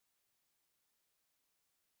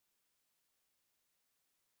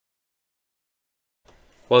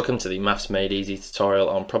Welcome to the Maths Made Easy tutorial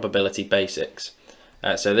on probability basics.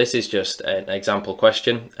 So this is just an example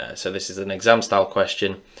question. So this is an exam style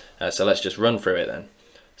question. So let's just run through it then.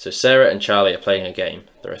 So Sarah and Charlie are playing a game.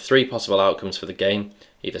 There are three possible outcomes for the game.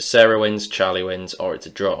 Either Sarah wins, Charlie wins, or it's a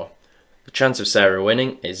draw. The chance of Sarah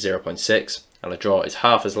winning is 0.6 and a draw is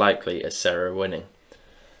half as likely as Sarah winning.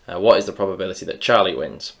 What is the probability that Charlie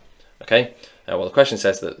wins? Okay, well the question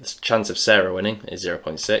says that the chance of Sarah winning is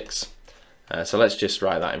 0.6. So let's just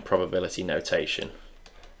write that in probability notation,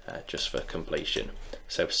 just for completion.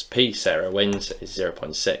 So P, Sarah wins, is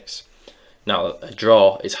 0.6. Now a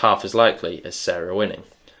draw is half as likely as Sarah winning.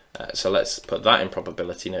 So let's put that in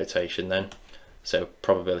probability notation then. So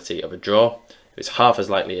probability of a draw, if it's half as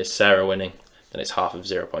likely as Sarah winning, then it's half of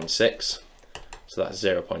 0.6. So that's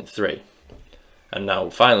 0.3. And now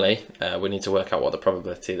finally, we need to work out what the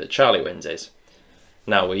probability that Charlie wins is.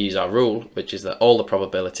 Now we use our rule, which is that all the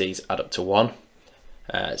probabilities add up to 1.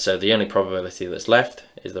 So the only probability that's left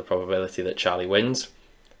is the probability that Charlie wins.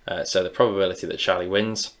 So the probability that Charlie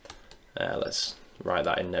wins, let's write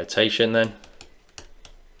that in notation then,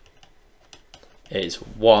 is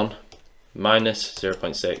 1 minus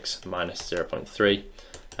 0.6 minus 0.3,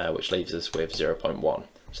 which leaves us with 0.1.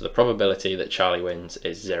 So the probability that Charlie wins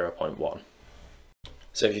is 0.1.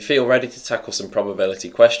 So if you feel ready to tackle some probability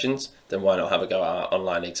questions, then why not have a go at our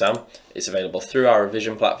online exam? It's available through our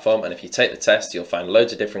revision platform, and if you take the test, you'll find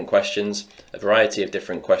loads of different questions, a variety of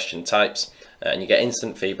different question types, and you get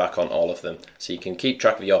instant feedback on all of them. So you can keep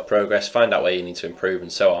track of your progress, find out where you need to improve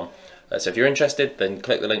and so on. So if you're interested, then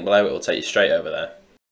click the link below, it will take you straight over there.